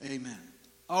Amen.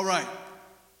 All right.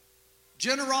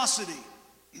 Generosity.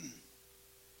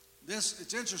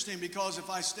 It's interesting because if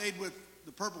I stayed with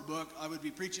the Purple Book, I would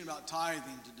be preaching about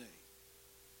tithing today.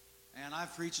 And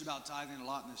I've preached about tithing a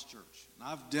lot in this church. And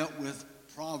I've dealt with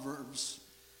Proverbs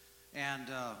and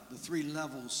the 3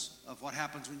 levels of what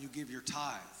happens when you give your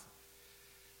tithe.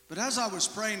 But as I was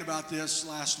praying about this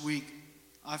last week,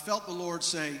 I felt the Lord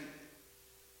say,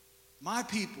 my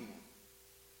people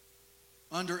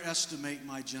underestimate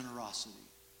my generosity.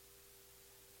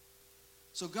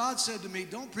 So God said to me,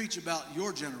 don't preach about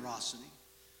your generosity.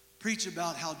 Preach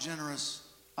about how generous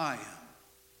I am.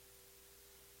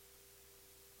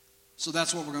 So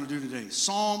that's what we're going to do today.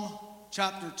 Psalm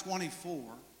chapter 24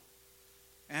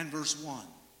 and verse 1.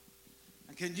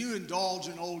 And can you indulge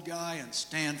an old guy and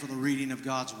stand for the reading of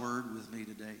God's word with me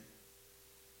today?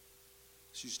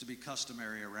 This used to be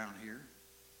customary around here.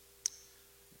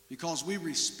 Because we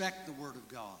respect the word of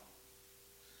God.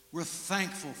 We're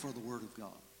thankful for the word of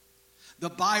God. The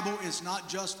Bible is not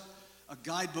just a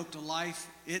guidebook to life.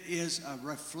 It is a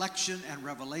reflection and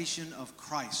revelation of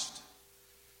Christ.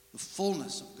 The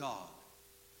fullness of God.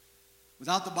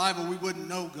 Without the Bible, we wouldn't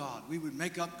know God. We would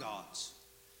make up gods.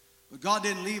 But God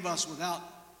didn't leave us without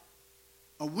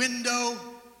a window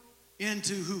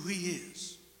into who He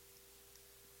is.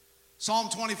 Psalm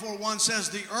 24:1 says,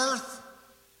 the earth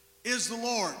is the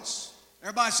Lord's.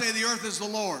 Everybody say the earth is the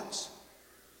Lord's.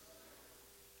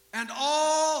 And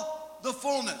all the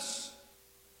fullness.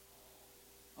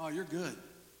 Oh, you're good.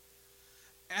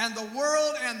 And the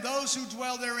world and those who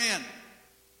dwell therein.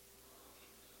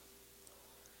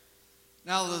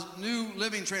 Now, the New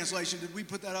Living Translation, did we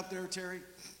put that up there, Terry?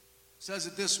 Says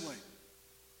it this way.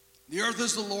 The earth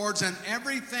is the Lord's and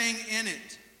everything in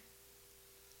it.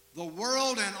 The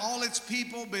world and all its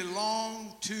people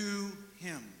belong to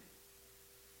Him.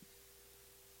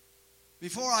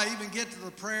 Before I even get to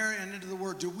the prayer and into the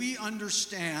word, do we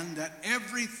understand that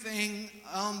everything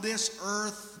on this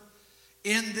earth,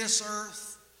 in the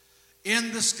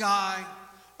sky,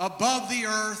 above the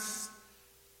earth,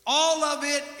 all of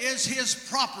it is His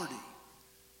property?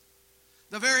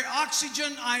 The very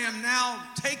oxygen I am now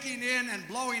taking in and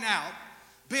blowing out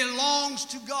belongs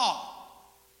to God.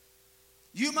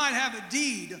 You might have a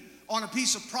deed on a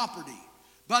piece of property,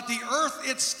 but the earth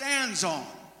it stands on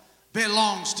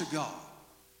belongs to God.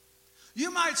 You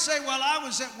might say, well, I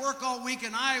was at work all week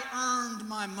and I earned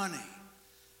my money.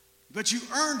 But you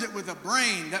earned it with a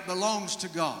brain that belongs to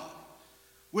God.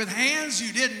 With hands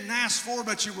you didn't ask for,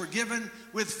 but you were given.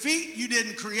 With feet you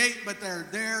didn't create, but they're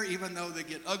there, even though they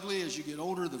get ugly as you get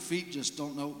older. The feet just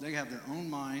don't know. They have their own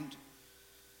mind.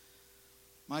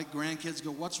 My grandkids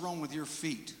go, what's wrong with your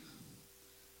feet?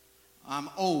 I'm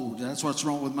old. That's what's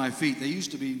wrong with my feet. They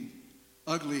used to be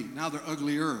ugly. Now they're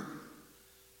uglier.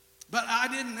 But I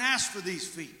didn't ask for these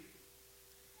feet.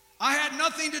 I had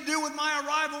nothing to do with my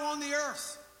arrival on the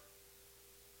earth.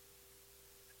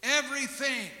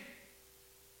 Everything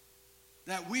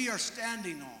that we are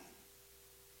standing on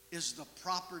is the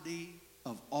property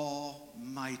of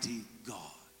Almighty God.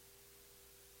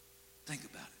 Think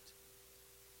about it.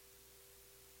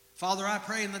 Father, I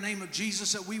pray in the name of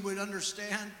Jesus that we would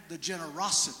understand the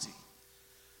generosity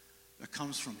that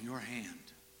comes from your hand.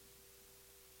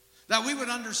 That we would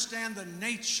understand the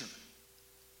nature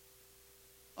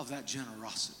of that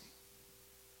generosity.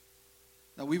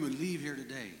 That we would leave here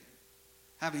today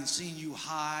having seen you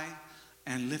high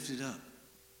and lifted up.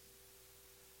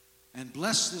 And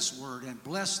bless this word and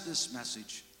bless this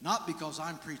message, not because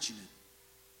I'm preaching it,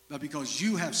 but because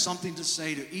you have something to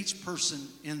say to each person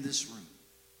in this room.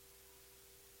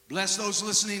 Bless those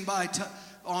listening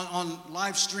on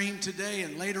live stream today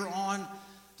and later on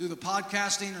through the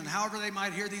podcasting and however they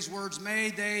might hear these words.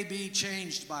 May they be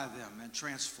changed by them and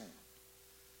transformed.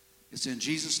 It's in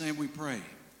Jesus' name we pray.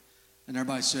 And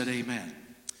everybody said amen.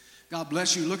 God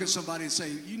bless you. Look at somebody and say,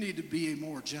 you need to be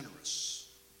more generous.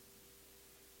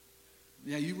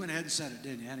 Yeah, you went ahead and said it,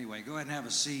 didn't you? Anyway, go ahead and have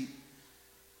a seat.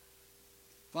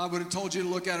 If I would have told you to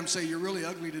look at him and say, you're really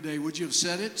ugly today, would you have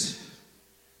said it?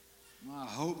 I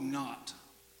hope not.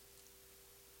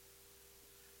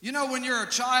 You know, when you're a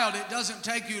child, it doesn't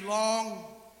take you long.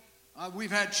 We've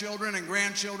had children and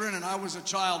grandchildren, and I was a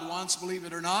child once, believe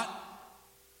it or not.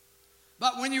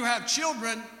 But when you have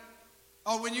children,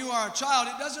 or when you are a child,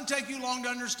 it doesn't take you long to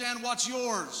understand what's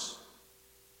yours.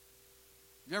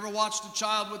 You ever watched a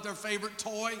child with their favorite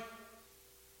toy?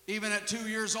 Even at 2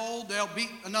 years old, they'll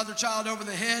beat another child over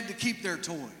the head to keep their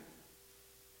toy.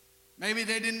 Maybe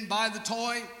they didn't buy the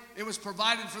toy. It was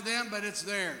provided for them, but it's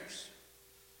theirs.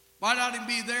 Might not even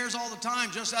be theirs all the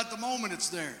time. Just at the moment, it's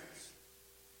theirs.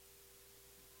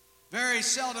 Very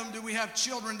seldom do we have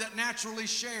children that naturally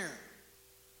share.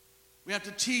 We have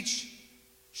to teach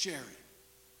sharing.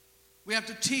 We have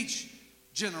to teach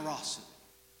generosity.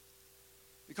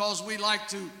 Because we like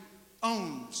to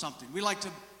own something. We like to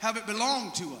have it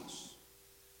belong to us.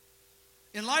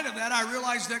 In light of that, I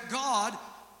realize that God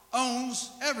owns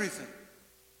everything.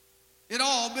 It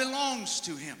all belongs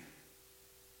to Him.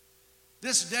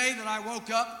 This day that I woke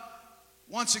up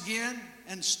once again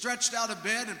and stretched out of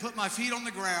bed and put my feet on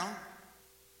the ground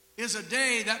is a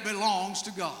day that belongs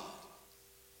to God.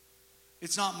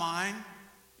 It's not mine,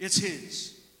 it's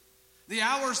His. The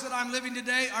hours that I'm living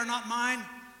today are not mine,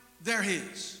 they're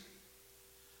His.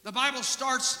 The Bible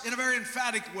starts in a very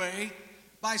emphatic way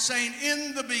by saying,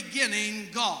 in the beginning,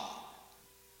 God.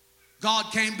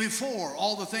 God came before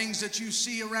all the things that you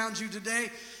see around you today.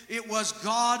 It was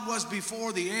God was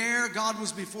before the air, God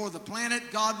was before the planet,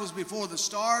 God was before the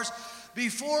stars,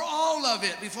 before all of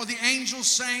it, before the angels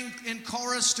sang in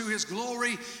chorus to His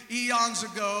glory eons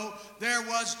ago, there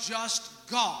was just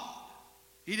God.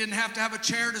 He didn't have to have a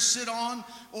chair to sit on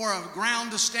or a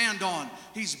ground to stand on.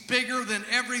 He's bigger than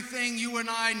everything you and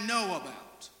I know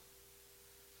about.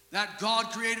 That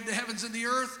God created the heavens and the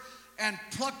earth and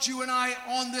plucked you and I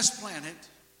on this planet.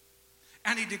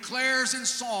 And He declares in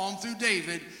Psalm through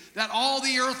David that all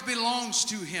the earth belongs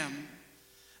to Him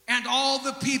and all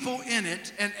the people in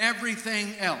it and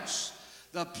everything else.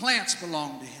 The plants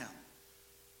belong to Him.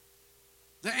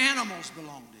 The animals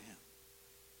belong to Him.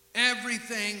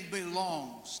 Everything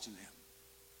belongs to Him.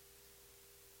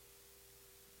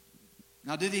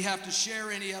 Now, did He have to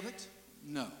share any of it?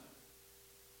 No.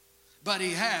 But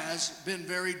He has been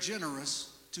very generous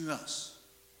to us.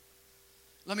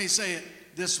 Let me say it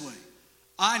this way.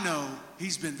 I know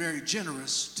He's been very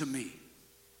generous to me.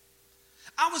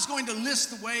 I was going to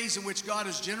list the ways in which God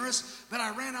is generous, but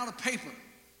I ran out of paper.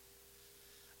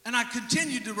 And I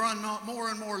continued to run more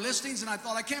and more listings, and I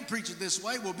thought, I can't preach it this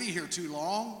way. We'll be here too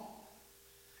long.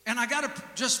 And I got to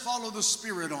just follow the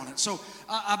Spirit on it. So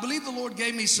I believe the Lord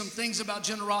gave me some things about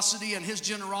generosity and His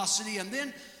generosity, and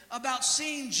then about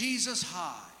seeing Jesus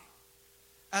high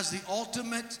as the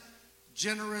ultimate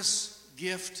generous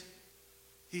gift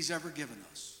He's ever given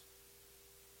us.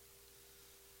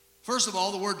 First of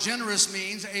all, the word generous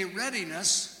means a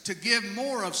readiness to give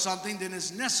more of something than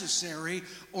is necessary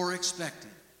or expected.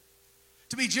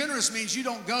 To be generous means you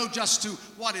don't go just to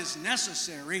what is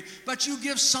necessary, but you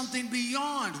give something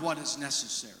beyond what is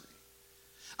necessary.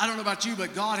 I don't know about you,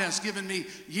 but God has given me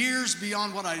years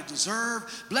beyond what I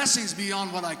deserve, blessings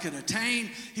beyond what I could attain.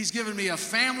 He's given me a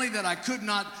family that I could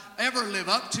not ever live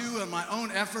up to in my own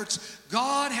efforts.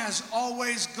 God has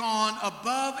always gone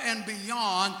above and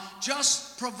beyond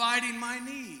just providing my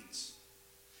needs.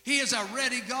 He is a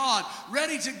ready God,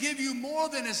 ready to give you more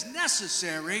than is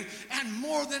necessary and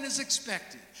more than is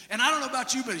expected. And I don't know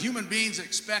about you, but human beings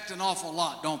expect an awful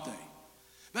lot, don't they?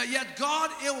 But yet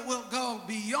God will go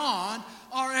beyond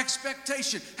our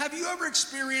expectation. Have you ever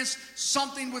experienced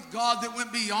something with God that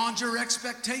went beyond your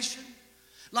expectation?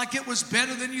 Like it was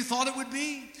better than you thought it would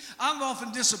be? I'm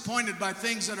often disappointed by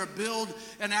things that are billed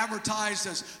and advertised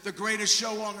as the greatest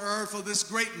show on earth or this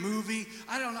great movie.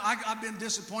 I've been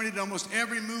disappointed in almost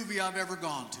every movie I've ever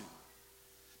gone to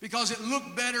because it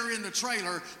looked better in the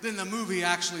trailer than the movie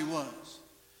actually was.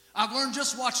 I've learned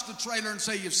just watch the trailer and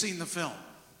say you've seen the film.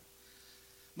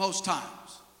 Most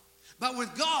times. But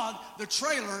with God, the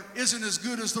trailer isn't as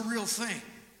good as the real thing.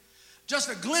 Just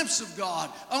a glimpse of God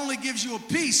only gives you a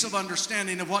piece of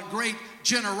understanding of what great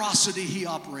generosity He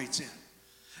operates in.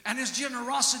 And His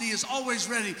generosity is always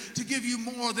ready to give you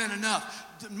more than enough.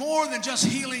 More than just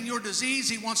healing your disease,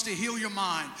 He wants to heal your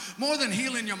mind. More than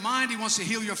healing your mind, He wants to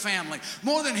heal your family.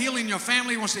 More than healing your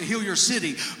family, He wants to heal your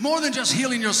city. More than just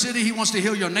healing your city, He wants to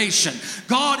heal your nation.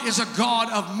 God is a God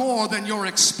of more than your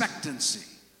expectancy.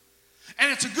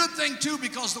 And it's a good thing, too,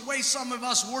 because the way some of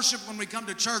us worship when we come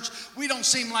to church, we don't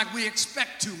seem like we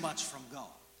expect too much from God.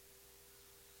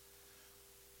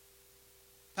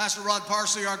 Pastor Rod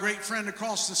Parsley, our great friend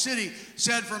across the city,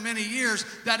 said for many years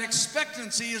that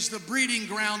expectancy is the breeding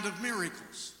ground of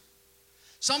miracles.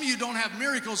 Some of you don't have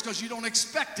miracles because you don't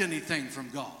expect anything from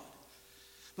God.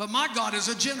 But my God is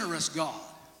a generous God.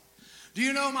 Do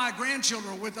you know my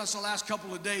grandchildren were with us the last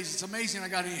couple of days? It's amazing I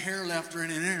got any hair left or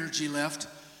any energy left.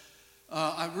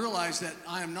 I realize that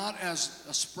I am not as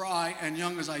spry and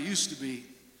young as I used to be.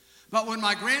 But when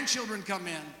my grandchildren come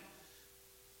in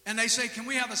and they say, can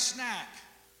we have a snack?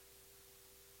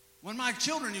 When my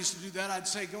children used to do that, I'd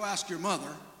say, go ask your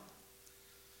mother.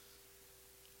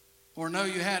 Or no,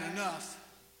 you had enough.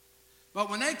 But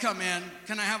when they come in,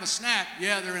 can I have a snack?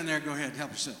 Yeah, they're in there. Go ahead,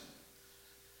 help yourself.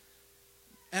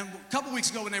 And a couple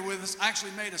weeks ago when they were with us, I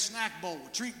actually made a snack bowl,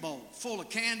 a treat bowl, full of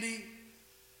candy.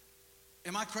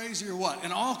 Am I crazy or what?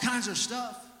 And all kinds of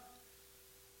stuff.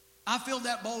 I filled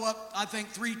that bowl up, I think,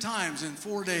 3 times in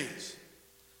 4 days.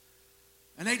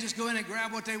 And they just go in and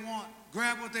grab what they want.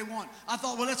 Grab what they want. I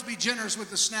thought, well, let's be generous with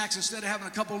the snacks. Instead of having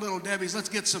a couple little Debbies, let's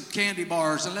get some candy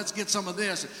bars and let's get some of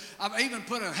this. I've even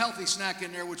put a healthy snack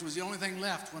in there, which was the only thing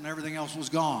left when everything else was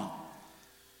gone.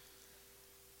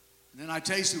 And then I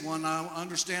tasted one, and I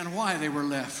understand why they were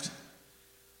left.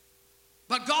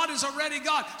 But God is already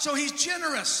God, so he's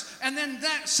generous. And then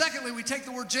secondly, we take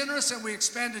the word generous and we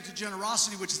expand it to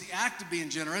generosity, which is the act of being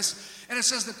generous. And it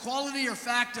says the quality or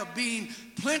fact of being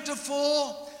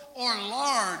plentiful or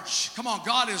large. Come on,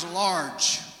 God is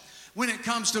large when it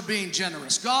comes to being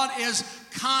generous. God is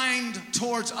kind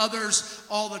towards others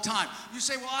all the time. You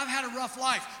say, well, I've had a rough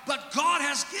life, but God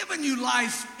has given you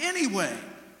life anyway.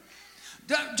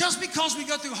 Just because we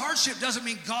go through hardship doesn't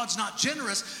mean God's not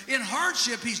generous. In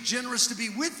hardship, he's generous to be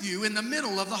with you in the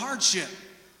middle of the hardship.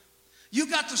 You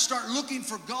got to start looking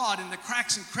for God in the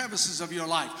cracks and crevices of your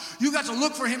life. You got to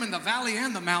look for him in the valley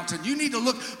and the mountain. You need to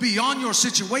look beyond your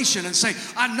situation and say,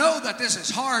 I know that this is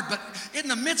hard, but in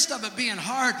the midst of it being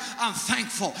hard, I'm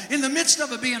thankful. In the midst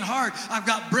of it being hard, I've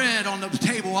got bread on the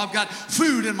table. I've got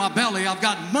food in my belly. I've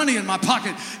got money in my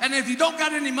pocket. And if you don't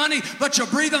got any money, but you're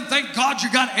breathing, thank God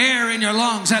you got air in your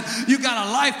lungs and you got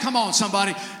a life. Come on,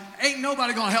 somebody. Ain't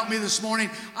nobody going to help me this morning.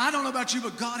 I don't know about you,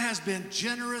 but God has been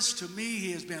generous to me.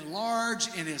 He has been large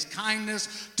in his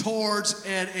kindness towards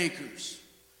Ed Akers.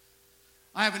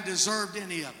 I haven't deserved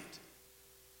any of it.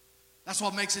 That's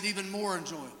what makes it even more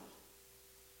enjoyable.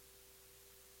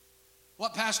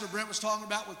 What Pastor Brent was talking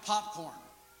about with popcorn.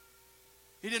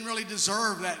 He didn't really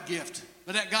deserve that gift,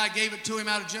 but that guy gave it to him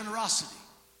out of generosity.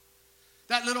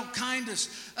 That little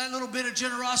kindness, that little bit of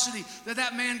generosity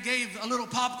that man gave a little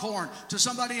popcorn to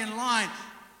somebody in line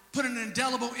put an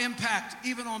indelible impact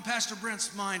even on Pastor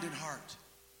Brent's mind and heart.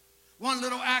 One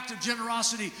little act of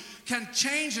generosity can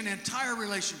change an entire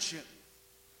relationship.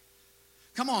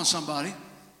 Come on, somebody.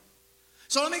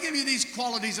 So let me give you these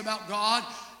qualities about God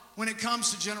when it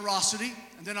comes to generosity,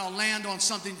 and then I'll land on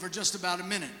something for just about a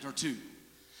minute or two.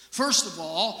 First of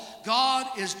all, God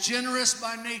is generous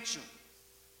by nature.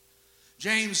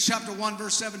 James chapter 1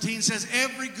 verse 17 says,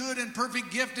 every good and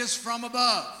perfect gift is from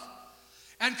above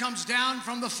and comes down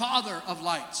from the Father of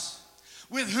lights,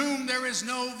 with whom there is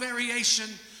no variation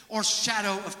or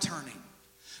shadow of turning.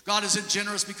 God isn't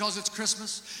generous because it's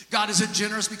Christmas. God isn't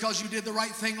generous because you did the right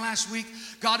thing last week.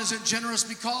 God isn't generous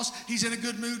because he's in a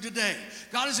good mood today.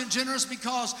 God isn't generous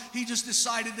because he just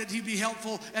decided that he'd be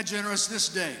helpful and generous this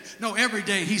day. No, every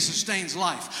day he sustains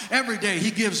life. Every day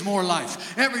he gives more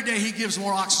life. Every day he gives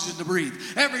more oxygen to breathe.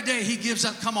 Every day he gives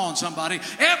up. Come on, somebody.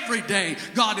 Every day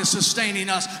God is sustaining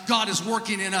us. God is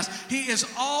working in us. He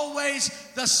is always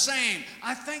the same.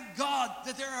 I thank God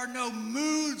that there are no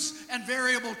moods and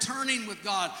variable turning with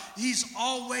God. He's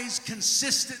always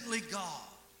consistently God.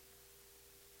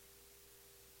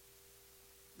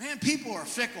 Man, people are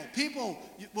fickle. People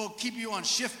will keep you on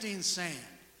shifting sand.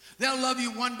 They'll love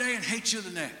you one day and hate you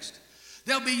the next.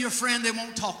 They'll be your friend. They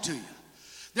won't talk to you.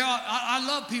 I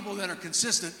love people that are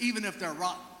consistent, even if they're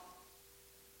rotten.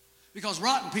 Because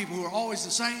rotten people who are always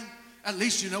the same, at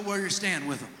least you know where you stand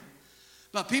with them.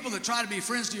 But people that try to be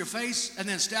friends to your face and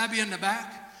then stab you in the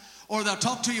back, or they'll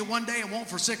talk to you one day and won't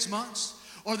for 6 months,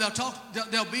 or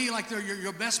they'll be like they're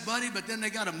your best buddy, but then they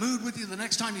got a mood with you the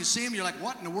next time you see them. You're like,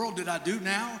 what in the world did I do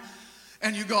now?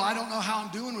 And you go, I don't know how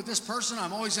I'm doing with this person.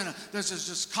 I'm always there's this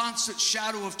just constant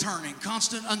shadow of turning,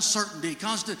 constant uncertainty,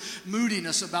 constant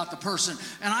moodiness about the person.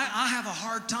 And I have a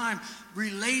hard time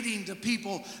relating to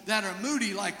people that are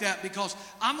moody like that, because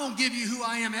I'm going to give you who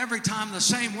I am every time the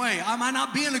same way. I might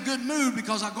not be in a good mood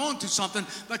because I'm going through something,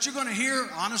 but you're going to hear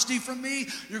honesty from me.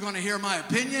 You're going to hear my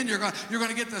opinion. You're going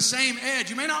to get the same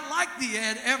edge. You may not like the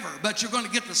ed ever, but you're going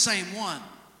to get the same one.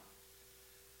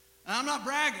 And I'm not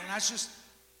bragging. That's just,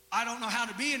 I don't know how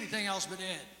to be anything else but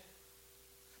Ed.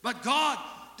 But God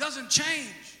doesn't change.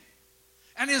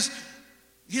 And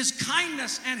his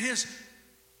kindness and his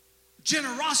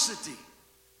generosity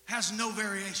has no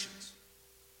variations.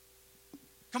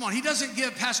 Come on, he doesn't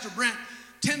give Pastor Brent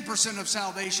 10% of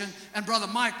salvation and Brother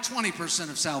Mike 20%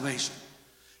 of salvation.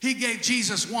 He gave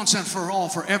Jesus once and for all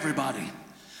for everybody.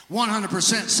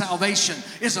 100% salvation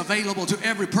is available to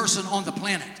every person on the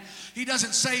planet. He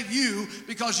doesn't save you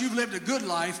because you've lived a good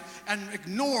life and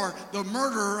ignore the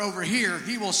murderer over here.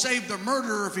 He will save the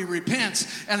murderer if he repents.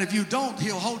 And if you don't,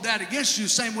 he'll hold that against you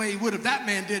same way he would if that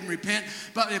man didn't repent.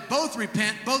 But if both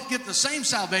repent, both get the same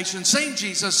salvation, same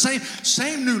Jesus,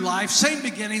 same new life, same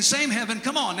beginning, same heaven.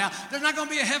 Come on now. There's not going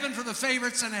to be a heaven for the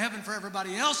favorites and a heaven for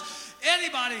everybody else.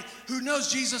 Anybody who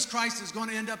knows Jesus Christ is going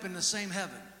to end up in the same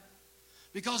heaven.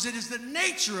 Because it is the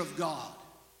nature of God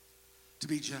to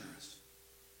be generous.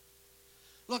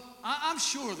 Look, I'm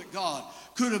sure that God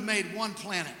could have made one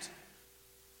planet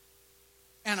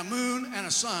and a moon and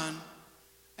a sun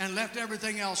and left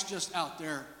everything else just out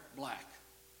there black.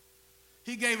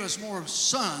 He gave us more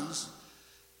suns,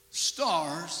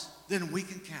 stars than we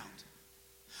can count.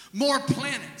 More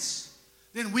planets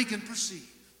than we can perceive.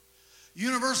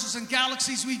 Universes and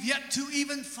galaxies we've yet to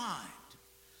even find.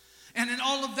 And in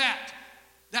all of that,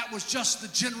 that was just the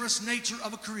generous nature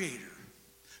of a creator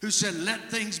who said,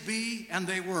 let things be, and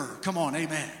they were. Come on,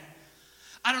 amen.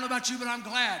 I don't know about you, but I'm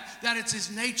glad that it's his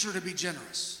nature to be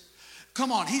generous.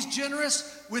 Come on, he's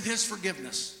generous with his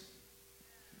forgiveness.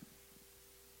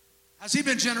 Has he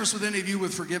been generous with any of you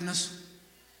with forgiveness?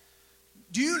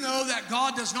 Do you know that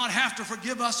God does not have to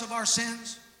forgive us of our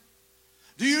sins?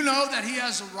 Do you know that he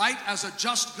has a right as a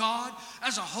just God,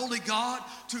 as a holy God,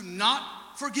 to not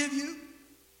forgive you?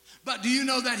 But do you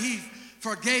know that he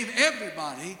forgave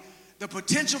everybody? The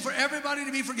potential for everybody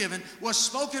to be forgiven was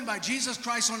spoken by Jesus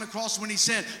Christ on the cross when he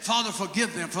said, Father,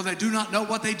 forgive them, for they do not know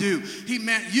what they do. He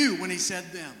meant you when he said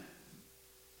them.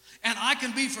 And I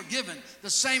can be forgiven the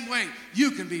same way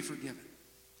you can be forgiven.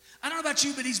 I don't know about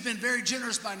you, but he's been very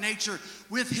generous by nature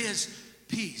with his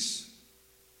peace.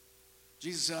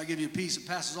 Jesus said, I give you peace that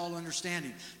passes all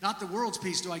understanding. Not the world's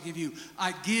peace do I give you.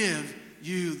 I give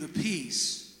you the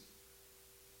peace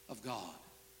of God.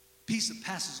 Peace that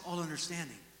passes all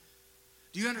understanding.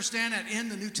 Do you understand that in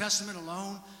the New Testament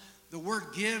alone, the word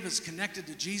give is connected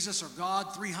to Jesus or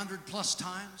God 300 plus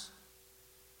times?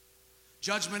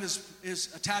 Judgment is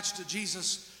attached to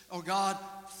Jesus or God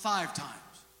 5 times.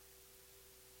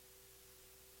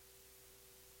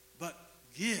 But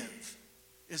give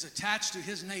is attached to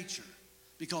his nature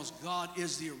because God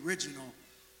is the original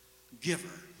giver.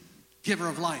 Giver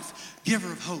of life,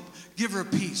 giver of hope, giver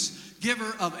of peace,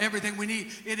 giver of everything we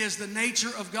need. It is the nature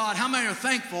of God. How many are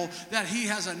thankful that he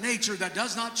has a nature that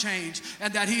does not change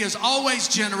and that he is always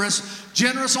generous?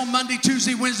 Generous on Monday,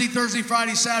 Tuesday, Wednesday, Thursday,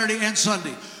 Friday, Saturday, and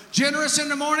Sunday. Generous in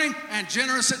the morning and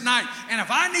generous at night. And if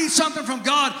I need something from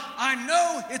God, I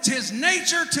know it's his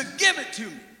nature to give it to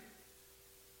me.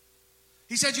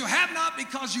 He said, you have not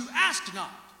because you ask not.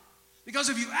 Because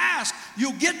if you ask,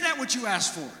 you'll get that which you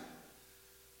ask for.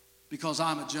 Because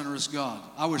I'm a generous God.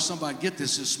 I wish somebody would get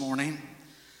this morning.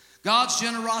 God's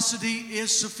generosity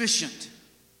is sufficient.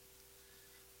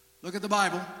 Look at the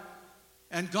Bible.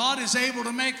 And God is able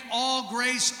to make all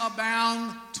grace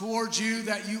abound towards you,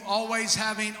 that you always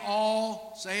having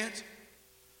all, say it.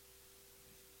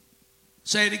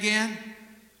 Say it again.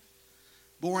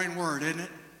 Boring word, isn't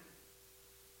it?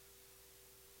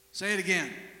 Say it again.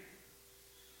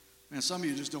 Man, some of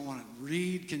you just don't want to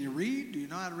read. Can you read? Do you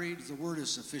know how to read? The word is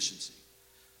sufficiency.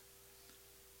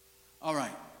 All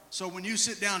right. So when you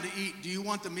sit down to eat, do you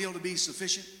want the meal to be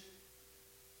sufficient?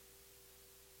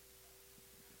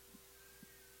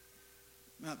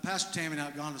 Now, Pastor Tammy and I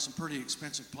have gone to some pretty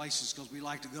expensive places because we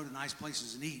like to go to nice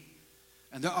places and eat.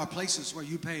 And there are places where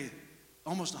you pay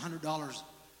almost $100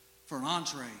 for an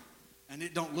entree, and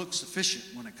it don't look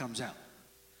sufficient when it comes out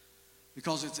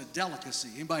because it's a delicacy.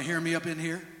 Anybody hear me up in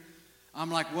here? I'm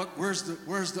like, what? Where's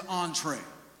the entree?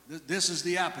 This is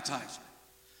the appetizer.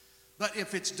 But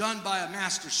if it's done by a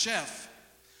master chef,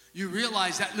 you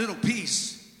realize that little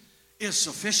piece is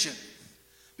sufficient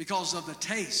because of the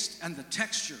taste and the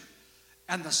texture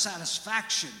and the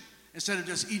satisfaction. Instead of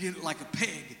just eating it like a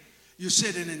pig, you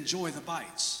sit and enjoy the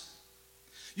bites.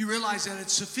 You realize that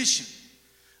it's sufficient.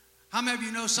 How many of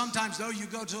you know sometimes, though, you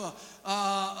go to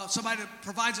somebody that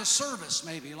provides a service,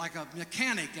 maybe, like a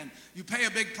mechanic, and you pay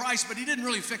a big price, but he didn't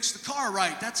really fix the car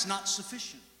right. That's not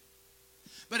sufficient.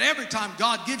 But every time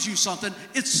God gives you something,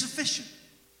 it's sufficient.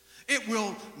 It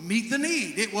will meet the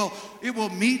need. It will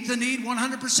meet the need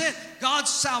 100%. God's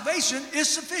salvation is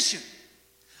sufficient.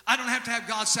 I don't have to have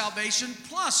God's salvation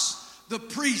plus the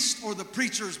priest or the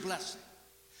preacher's blessing.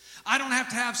 I don't have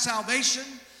to have salvation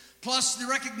plus the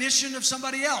recognition of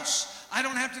somebody else. I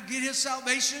don't have to get his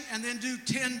salvation and then do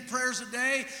 10 prayers a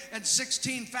day and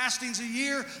 16 fastings a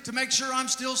year to make sure I'm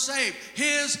still saved.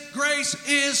 His grace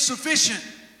is sufficient.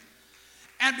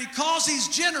 And because he's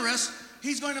generous,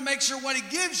 he's going to make sure what he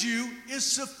gives you is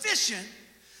sufficient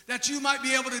that you might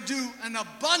be able to do an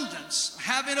abundance,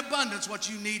 have in abundance what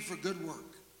you need for good work.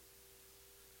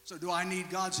 So do I need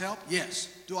God's help? Yes.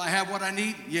 Do I have what I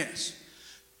need? Yes.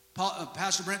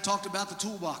 Pastor Brent talked about the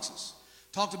toolboxes.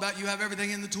 Talked about you have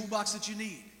everything in the toolbox that you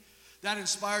need. That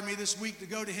inspired me this week to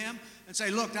go to him and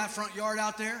say, look, that front yard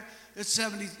out there, it's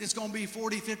going to be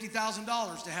 $40,000,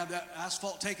 $50,000 to have that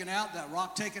asphalt taken out, that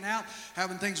rock taken out,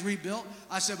 having things rebuilt.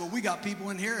 I said, but we got people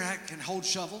in here that can hold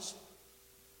shovels.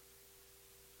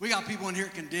 We got people in here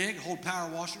that can dig, hold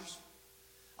power washers.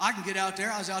 I can get out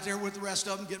there. I was out there with the rest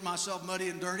of them, getting myself muddy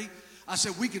and dirty. I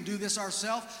said, we can do this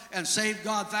ourselves and save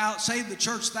the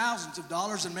church thousands of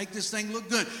dollars and make this thing look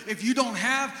good. If you don't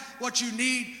have what you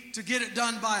need to get it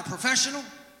done by a professional,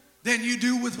 then you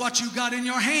do with what you got in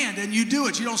your hand, and you do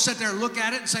it. You don't sit there and look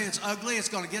at it and say it's ugly, it's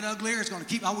going to get uglier, it's going to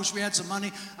keep, I wish we had some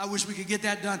money, I wish we could get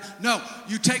that done. No,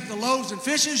 you take the loaves and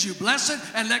fishes, you bless it,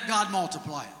 and let God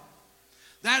multiply it.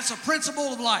 That's a principle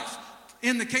of life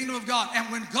in the kingdom of God.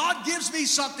 And when God gives me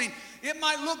something, it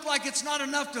might look like it's not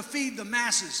enough to feed the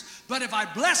masses, but if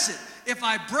I bless it, if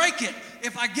I break it,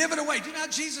 if I give it away. Do you know how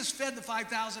Jesus fed the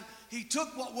 5,000? He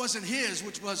took what wasn't his,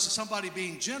 which was somebody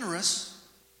being generous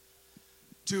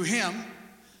to him.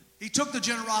 He took the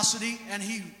generosity and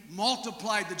he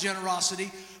multiplied the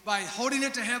generosity by holding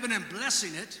it to heaven and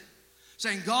blessing it,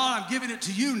 saying, God, I'm giving it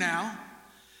to you now.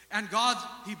 And God,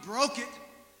 he broke it.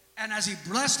 And as he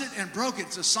blessed it and broke it,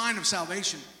 it's a sign of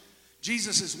salvation.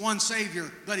 Jesus is one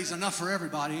Savior, but he's enough for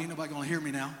everybody. Ain't nobody going to hear me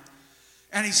now.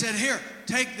 And he said, here,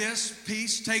 take this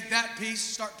piece, take that piece,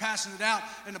 start passing it out.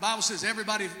 And the Bible says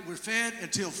everybody were fed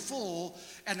until full,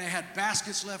 and they had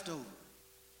baskets left over.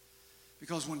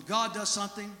 Because when God does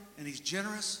something and he's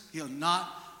generous, he'll not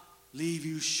leave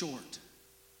you short.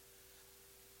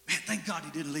 Man, thank God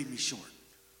he didn't leave me short.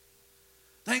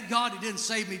 Thank God he didn't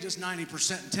save me just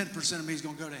 90% and 10% of me is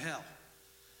going to go to hell.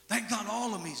 Thank God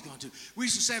all of me is going to. We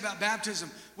used to say about baptism,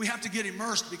 we have to get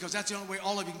immersed because that's the only way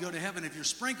all of you can go to heaven. If you're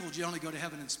sprinkled, you only go to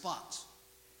heaven in spots.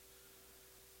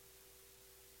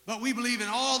 But we believe in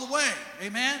all the way.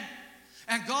 Amen?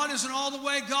 And God is an all the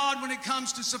way God when it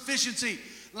comes to sufficiency.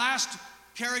 Last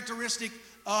characteristic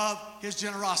of his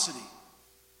generosity.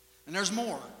 And there's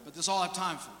more, but this is all I have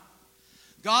time for.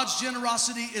 God's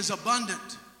generosity is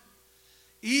abundant,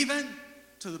 even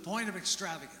to the point of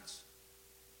extravagance.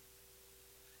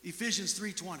 Ephesians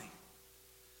 3:20.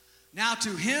 Now to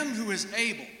him who is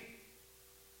able.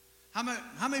 How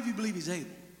many of you believe he's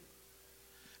able?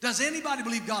 Does anybody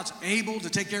believe God's able to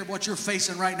take care of what you're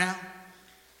facing right now?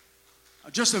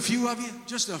 Just a few of you?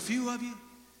 Just a few of you?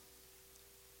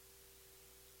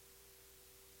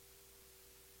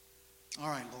 All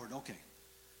right, Lord, okay.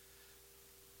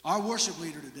 Our worship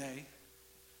leader today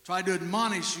tried to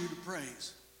admonish you to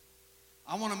praise.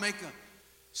 I want to make a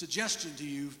suggestion to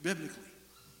you biblically.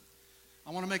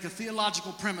 I want to make a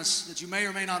theological premise that you may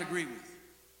or may not agree with.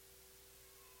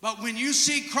 But when you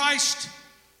see Christ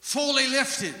fully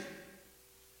lifted,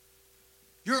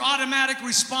 your automatic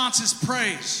response is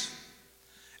praise.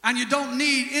 And you don't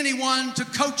need anyone to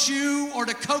coach you or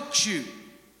to coax you.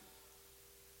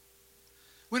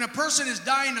 When a person is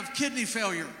dying of kidney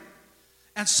failure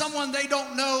and someone they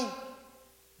don't know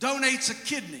donates a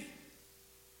kidney,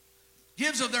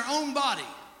 gives of their own body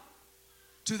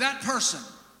to that person,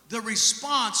 the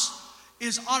response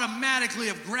is automatically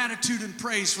of gratitude and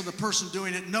praise for the person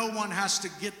doing it. No one has to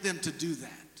get them to do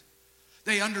that.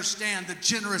 They understand the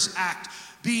generous act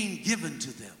being given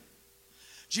to them.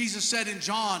 Jesus said in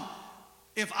John,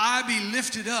 if I be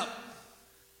lifted up,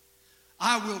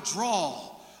 I will draw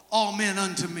all men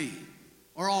unto me,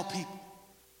 or all people.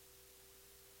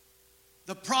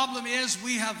 The problem is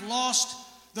we have lost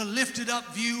the lifted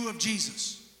up view of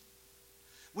Jesus.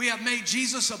 We have made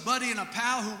Jesus a buddy and a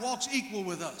pal who walks equal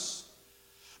with us.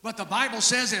 But the Bible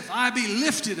says, if I be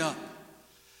lifted up.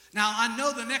 Now, I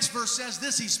know the next verse says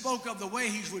this. He spoke of the way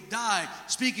he would die,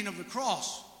 speaking of the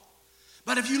cross.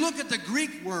 But if you look at the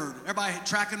Greek word, everybody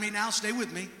tracking me now? Stay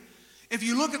with me. If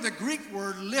you look at the Greek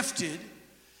word lifted,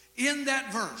 in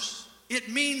that verse, it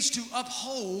means to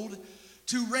uphold,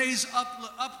 to raise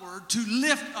up, upward, to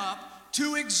lift up,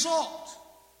 to exalt.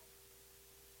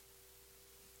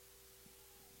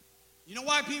 You know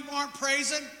why people aren't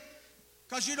praising?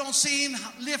 Because you don't see him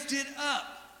lifted up.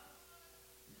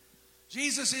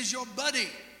 Jesus is your buddy.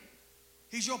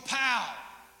 He's your pal.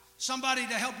 Somebody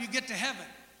to help you get to heaven.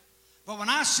 But when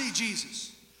I see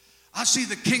Jesus, I see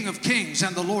the King of Kings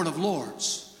and the Lord of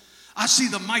Lords. I see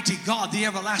the mighty God, the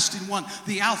everlasting one,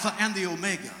 the Alpha and the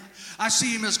Omega. I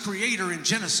see him as creator in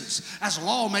Genesis, as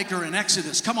lawmaker in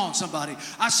Exodus. Come on, somebody.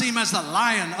 I see him as the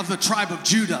Lion of the tribe of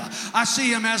Judah. I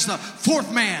see him as the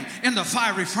fourth man in the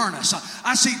fiery furnace.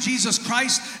 I see Jesus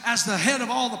Christ as the head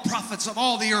of all the prophets of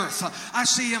all the earth. I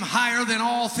see him higher than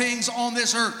all things on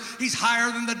this earth. He's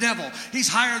higher than the devil. He's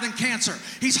higher than cancer.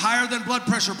 He's higher than blood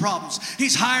pressure problems.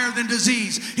 He's higher than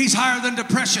disease. He's higher than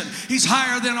depression. He's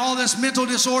higher than all this mental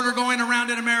disorder going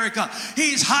around in America.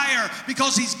 He's higher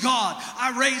because he's God.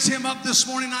 I raise him up this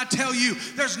morning. I tell you,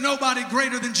 there's nobody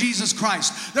greater than Jesus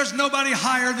Christ. There's nobody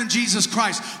higher than Jesus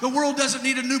Christ. The world doesn't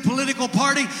need a new political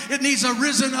party. It needs a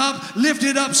risen up,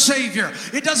 lifted up Savior.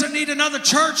 It doesn't need another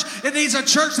church. It needs a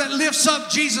church that lifts up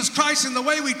Jesus Christ in the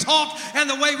way we talk and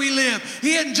the way we live.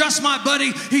 He isn't just my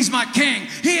buddy. He's my king.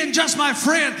 He isn't just my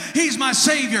friend. He's my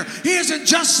Savior. He isn't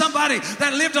just somebody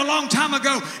that lived a long time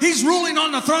ago. He's ruling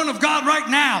on the throne of God right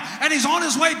now, and he's on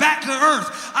his way back to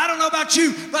earth. I don't know about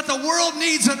you, but the world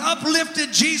needs an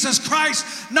uplifted Jesus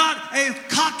Christ, not a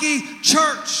cocky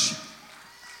church.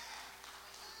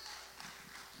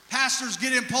 Pastors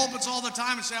get in pulpits all the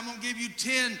time and say, I'm going to give you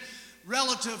 10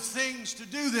 relative things to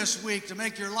do this week to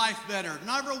make your life better.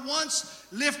 Never once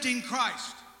lifting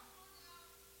Christ.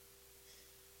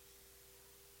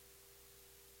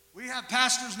 We have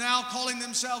pastors now calling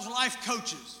themselves life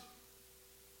coaches.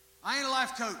 I ain't a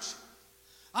life coach.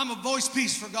 I'm a voice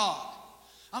piece for God.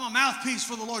 I'm a mouthpiece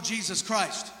for the Lord Jesus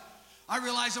Christ. I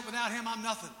realize that without him, I'm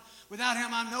nothing. Without him,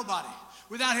 I'm nobody.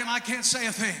 Without him, I can't say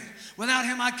a thing. Without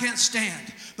him, I can't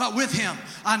stand. But with him,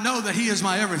 I know that he is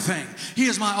my everything. He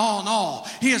is my all in all.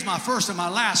 He is my first and my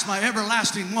last, my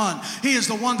everlasting one. He is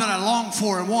the one that I long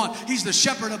for and want. He's the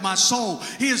shepherd of my soul.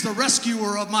 He is the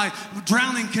rescuer of my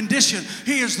drowning condition.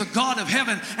 He is the God of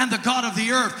heaven and the God of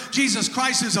the earth. Jesus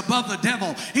Christ is above the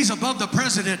devil. He's above the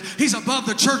president. He's above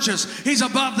the churches. He's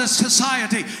above the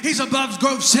society. He's above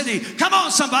Grove City. Come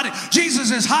on, somebody.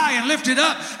 Jesus is high and lifted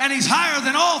up, and he's higher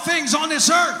than all things on this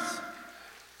earth.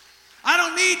 I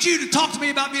don't need you to talk to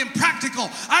me about being practical.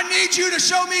 I need you to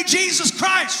show me Jesus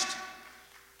Christ.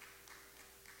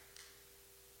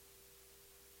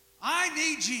 I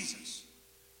need Jesus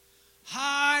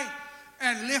high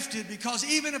and lifted, because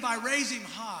even if I raise him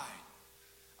high,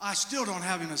 I still don't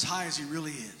have him as high as he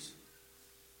really is.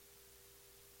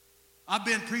 I've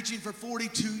been preaching for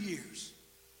 42 years.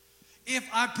 If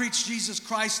I preach Jesus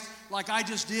Christ like I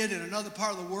just did in another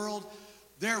part of the world,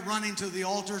 they're running to the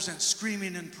altars and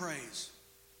screaming in praise.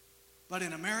 But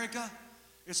in America,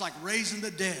 it's like raising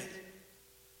the dead.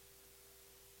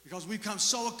 Because we've become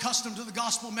so accustomed to the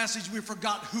gospel message, we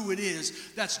forgot who it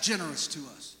is that's generous to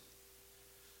us.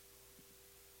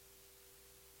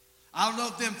 I don't know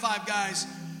if them 5 guys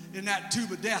in that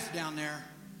tube of death down there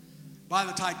by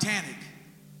the Titanic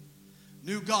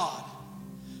knew God,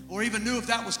 or even knew if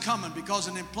that was coming, because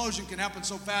an implosion can happen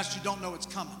so fast you don't know it's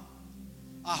coming.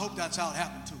 I hope that's how it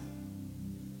happened to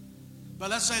them. But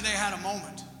let's say they had a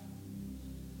moment.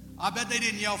 I bet they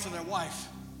didn't yell for their wife.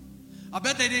 I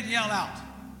bet they didn't yell out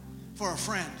for a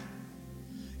friend.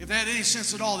 If they had any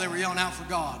sense at all, they were yelling out for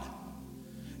God.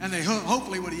 And they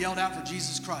hopefully would have yelled out for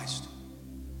Jesus Christ.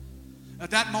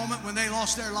 At that moment when they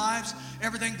lost their lives,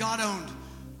 everything God owned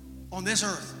on this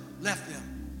earth left them.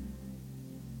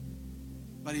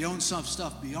 But he owned some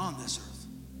stuff beyond this earth.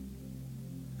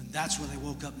 And that's where they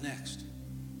woke up next.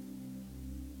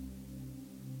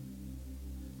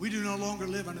 We do no longer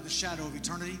live under the shadow of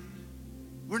eternity.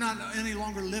 We're not any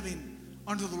longer living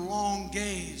under the long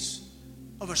gaze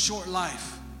of a short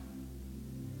life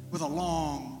with a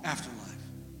long afterlife.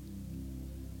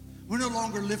 We're no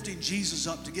longer lifting Jesus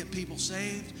up to get people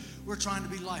saved. We're trying to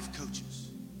be life coaches.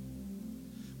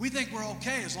 We think we're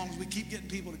okay as long as we keep getting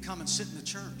people to come and sit in the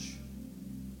church.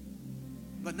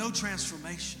 But no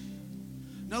transformation.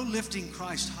 No lifting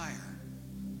Christ higher.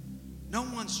 No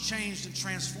one's changed and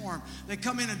transformed. They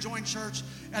come in and join church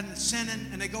and sinning,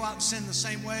 and they go out and sin the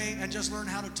same way and just learn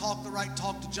how to talk the right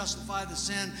talk to justify the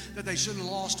sin that they should have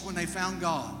lost when they found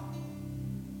God.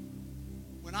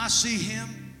 When I see him,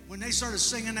 when they started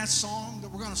singing that song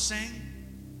that we're going to sing,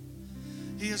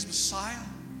 he is Messiah,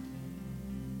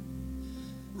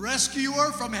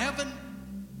 rescuer from heaven.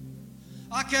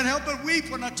 I can't help but weep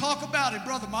when I talk about him,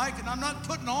 Brother Mike, and I'm not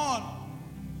putting on.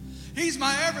 He's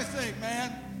my everything,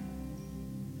 man.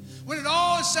 When it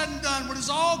all is said and done, when it's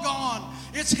all gone,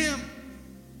 it's him.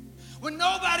 When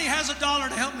nobody has a dollar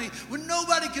to help me, when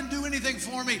nobody can do anything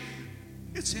for me,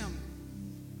 it's him.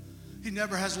 He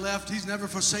never has left. He's never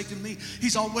forsaken me.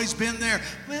 He's always been there.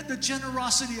 Man, the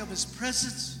generosity of his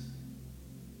presence.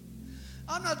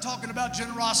 I'm not talking about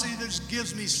generosity that just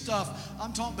gives me stuff.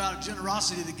 I'm talking about a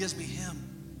generosity that gives me him.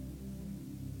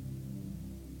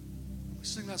 We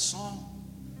sing that song.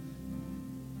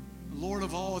 Lord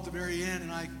of all at the very end,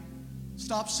 and I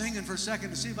stopped singing for a second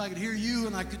to see if I could hear you,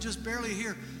 and I could just barely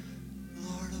hear,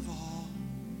 Lord of all.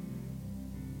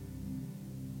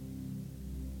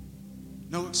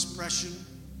 No expression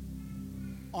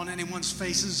on anyone's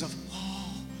faces of,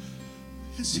 oh,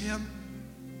 it's him.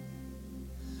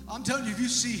 I'm telling you, if you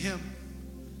see him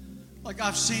like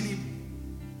I've seen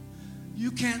him,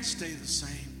 you can't stay the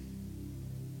same.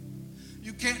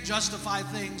 You can't justify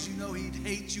things you know he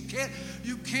hates. You can't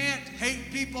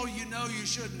hate people you know you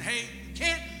shouldn't hate.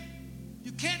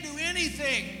 You can't do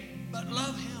anything but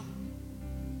love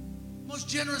him. The most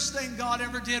generous thing God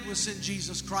ever did was send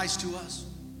Jesus Christ to us.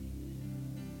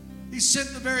 He sent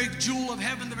the very jewel of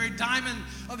heaven, the very diamond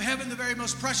of heaven, the very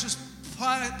most precious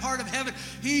part of heaven.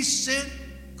 He sent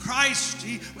Christ.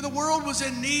 When the world was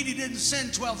in need, he didn't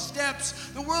send 12 steps.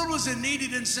 The world was in need, he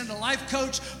didn't send a life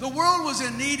coach. The world was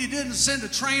in need, he didn't send a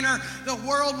trainer. The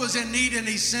world was in need, and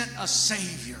he sent a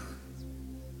Savior.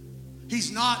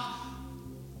 He's not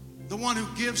the one who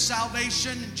gives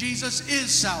salvation. Jesus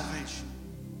is salvation.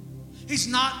 He's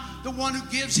not the one who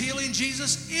gives healing.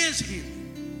 Jesus is healing.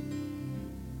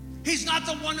 He's not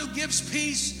the one who gives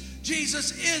peace.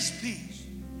 Jesus is peace.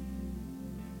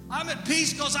 I'm at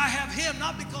peace because I have him,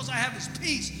 not because I have his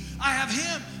peace. I have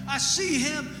him. I see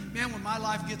him. Man, when my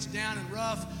life gets down and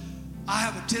rough, I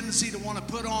have a tendency to want to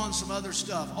put on some other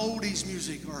stuff, oldies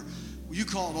music, or you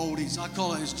call it oldies. I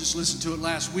call it, just listened to it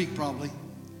last week probably.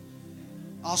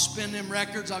 I'll spin them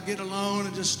records, I'll get alone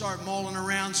and just start mulling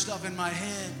around stuff in my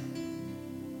head.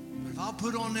 But if I'll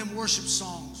put on them worship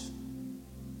songs,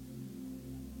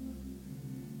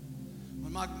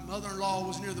 when my mother-in-law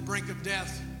was near the brink of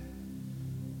death,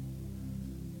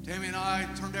 Tammy and I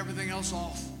turned everything else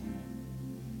off.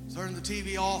 Turned the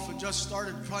TV off and just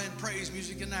started playing praise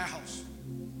music in the house.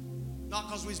 Not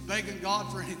because we was begging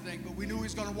God for anything, but we knew he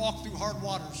was going to walk through hard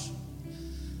waters,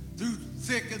 through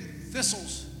thick and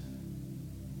thistles.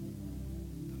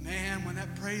 But man, when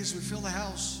that praise would fill the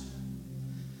house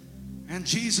and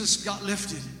Jesus got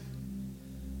lifted,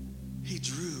 he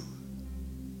drew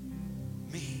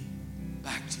me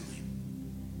back to him.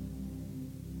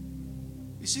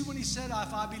 You see, when he said,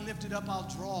 if I be lifted up, I'll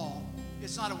draw,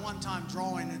 it's not a one-time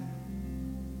drawing.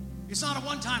 It's not a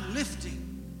one-time lifting.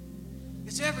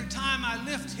 It's every time I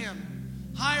lift him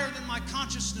higher than my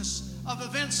consciousness of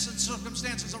events and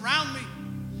circumstances around me,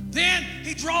 then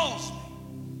he draws me.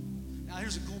 Now,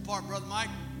 here's the cool part, Brother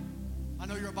Mike. I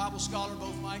know you're a Bible scholar,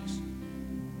 both mics.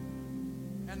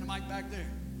 And the mic back there.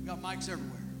 We got mics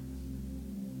everywhere.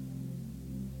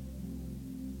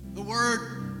 The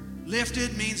word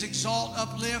lifted means exalt,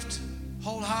 uplift,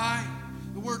 hold high.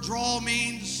 The word draw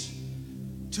means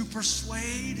to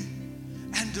persuade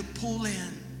and to pull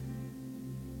in.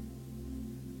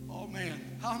 Oh man,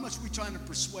 how much are we trying to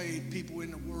persuade people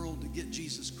in the world to get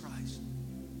Jesus Christ?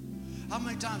 How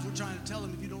many times we're trying to tell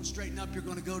them if you don't straighten up, you're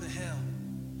going to go to hell?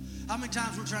 How many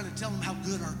times we're trying to tell them how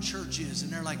good our church is,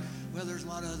 and they're like, well, there's a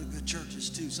lot of other good churches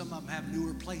too. Some of them have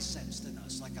newer place sets than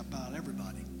us, like about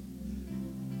everybody.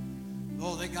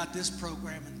 Oh, they got this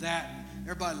program and that.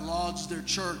 Everybody lauds their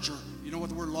church, or you know what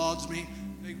the word lauds mean?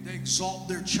 They exalt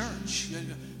their church.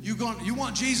 You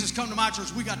want Jesus to come to my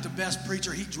church? We got the best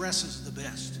preacher. He dresses the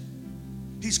best.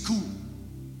 He's cool.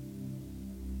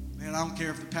 Man, I don't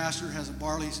care if the pastor has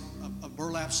a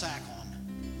burlap sack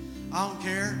on. I don't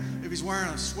care if he's wearing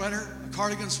a sweater, a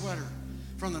cardigan sweater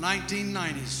from the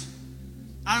 1990s.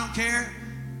 I don't care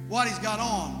what he's got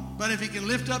on, but if he can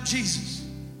lift up Jesus,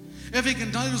 if he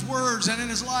can do his words and in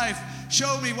his life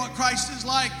show me what Christ is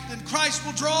like, then Christ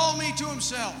will draw me to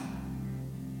himself.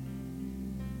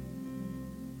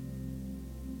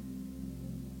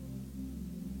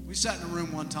 We sat in a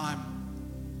room one time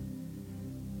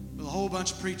with a whole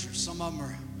bunch of preachers. Some of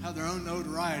them have their own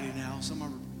notoriety now. Some of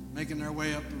them are making their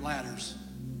way up the ladders.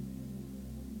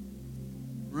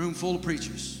 Room full of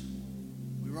preachers.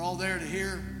 We were all there to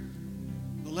hear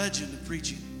the legend of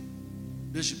preaching,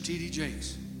 Bishop T.D.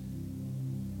 Jakes.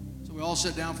 So we all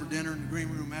sat down for dinner in the green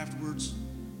room afterwards.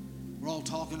 We're all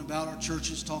talking about our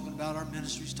churches, talking about our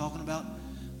ministries, talking about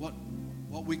what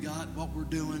we got, what we're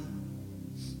doing.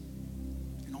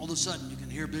 And all of a sudden, you can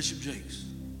hear Bishop Jakes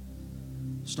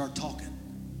start talking.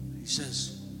 He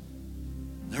says,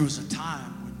 there was a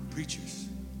time when preachers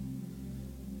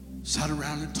sat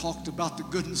around and talked about the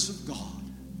goodness of God.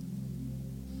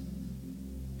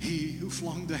 He who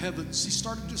flung the heavens. He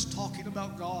started just talking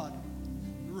about God.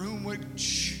 The room went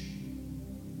shh.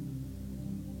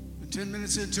 10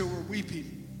 minutes into it, we're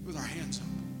weeping with our hands up.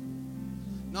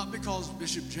 Not because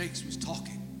Bishop Jakes was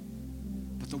talking,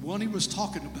 but the one he was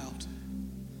talking about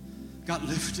got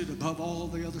lifted above all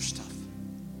the other stuff.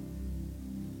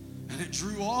 And it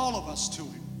drew all of us to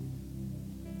him.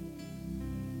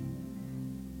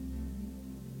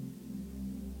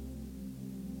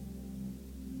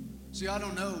 See, I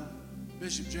don't know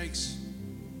Bishop Jake's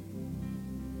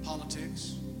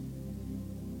politics.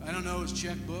 I don't know his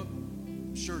checkbook.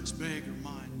 I'm sure it's big or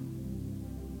mine.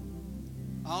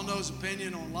 I don't know his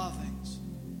opinion on a lot of things.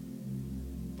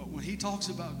 But when he talks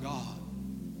about God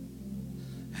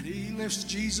and he lifts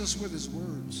Jesus with his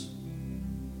words,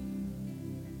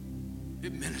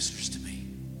 it ministers to me.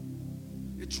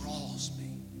 It draws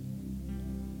me.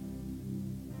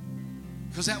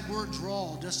 Because that word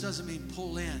draw just doesn't mean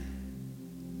pull in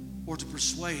or to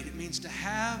persuade. It means to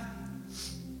have,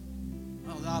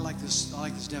 oh, I like this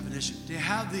definition. To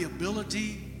have the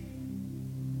ability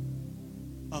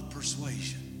of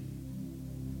persuasion.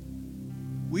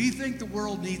 We think the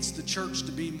world needs the church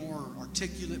to be more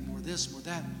articulate, more this, more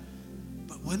that.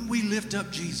 But when we lift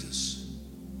up Jesus,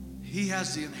 he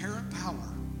has the inherent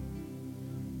power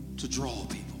to draw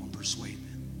people and persuade them.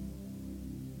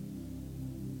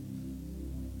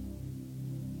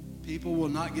 People will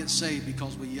not get saved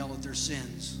because we yell at their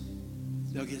sins.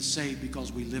 They'll get saved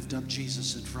because we lift up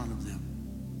Jesus in front of them.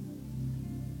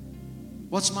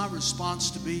 What's my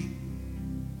response to be?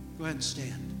 Go ahead and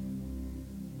stand.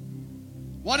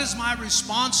 What is my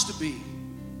response to be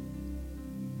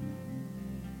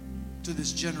to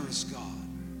this generous God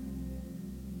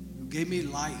who gave me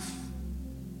life,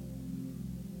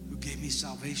 who gave me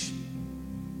salvation,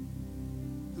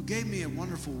 who gave me a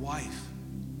wonderful wife?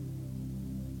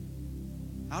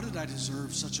 How did I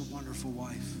deserve such a wonderful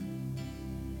wife?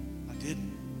 I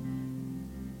didn't.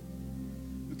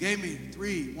 Who gave me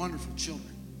 3 wonderful children.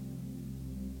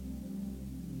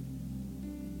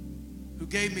 Who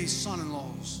gave me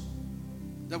son-in-laws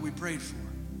that we prayed for.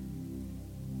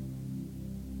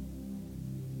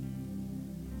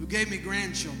 Who gave me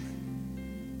grandchildren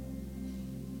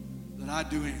that I'd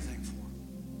do anything for.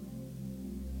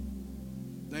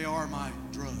 They are my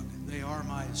drug. They are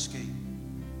my escape.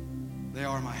 They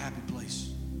are my happy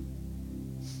place.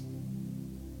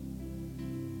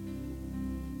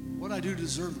 What did I do to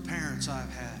deserve the parents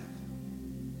I've had?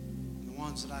 And the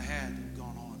ones that I had have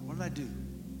gone on. What did I do?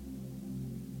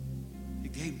 He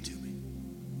gave them to me.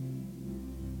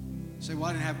 You say, well,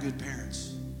 I didn't have good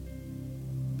parents.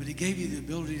 But he gave you the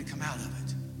ability to come out of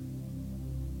it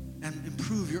and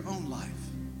improve your own life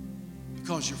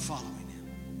because you're following him.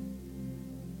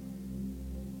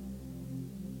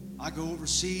 I go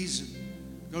overseas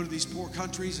and go to these poor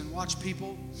countries and watch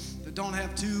people that don't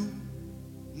have 2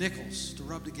 nickels to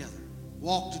rub together,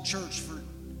 walk to church for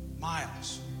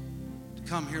miles to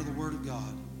come hear the word of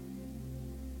God.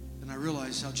 And I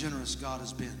realize how generous God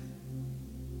has been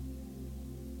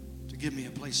to give me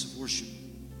a place of worship.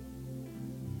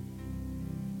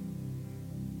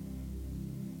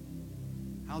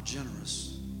 How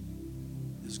generous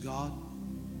is God?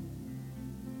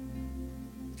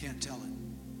 Can't tell it.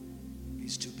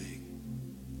 He's too big.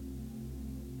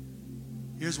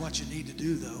 Here's what you need to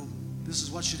do, though. This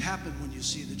is what should happen when you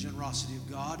see the generosity of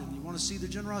God. And you want to see the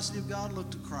generosity of God?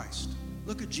 Look to Christ.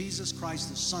 Look at Jesus Christ,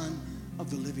 the Son of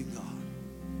the living God.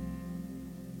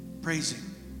 Praise him.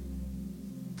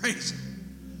 Praise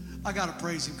him. I got to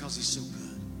praise him because he's so good.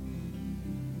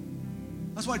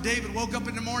 That's why David woke up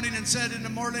in the morning and said, in the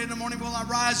morning, will I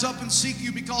rise up and seek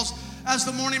you? Because as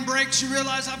the morning breaks, you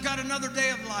realize I've got another day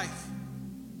of life.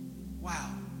 Wow.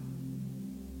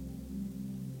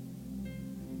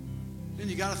 Then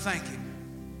you got to thank him.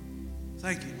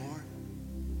 Thank you, Lord,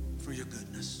 for your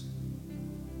goodness.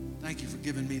 Thank you for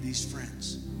giving me these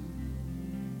friends.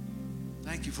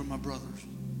 Thank you for my brothers.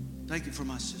 Thank you for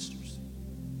my sisters.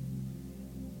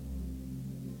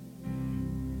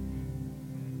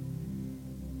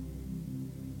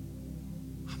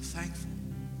 I'm thankful.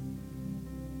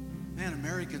 Man,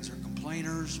 Americans are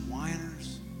complainers,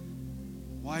 whiners.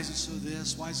 Why is it so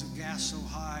this? Why is the gas so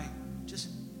high? Just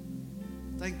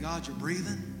thank God you're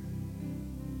breathing.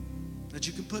 That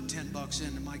you can put $10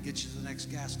 in that might get you to the next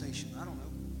gas station. I don't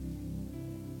know.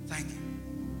 Thank you.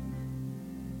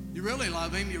 You really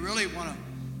love him. You really want to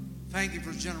thank him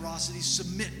for his generosity.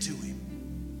 Submit to him.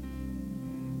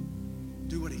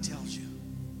 Do what he tells you.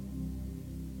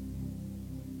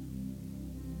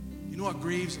 You know what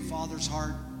grieves a father's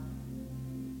heart?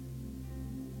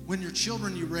 When your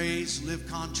children you raise live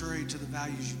contrary to the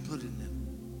values you put in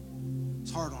them.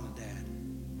 It's hard on a dad.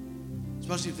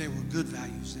 Especially if they were good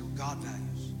values. They were God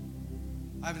values.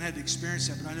 I haven't had to experience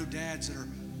that, but I know dads that are,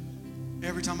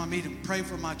 every time I meet them, pray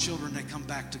for my children, they come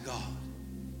back to God.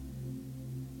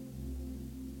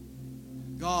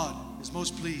 God is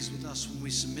most pleased with us when we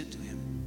submit to him.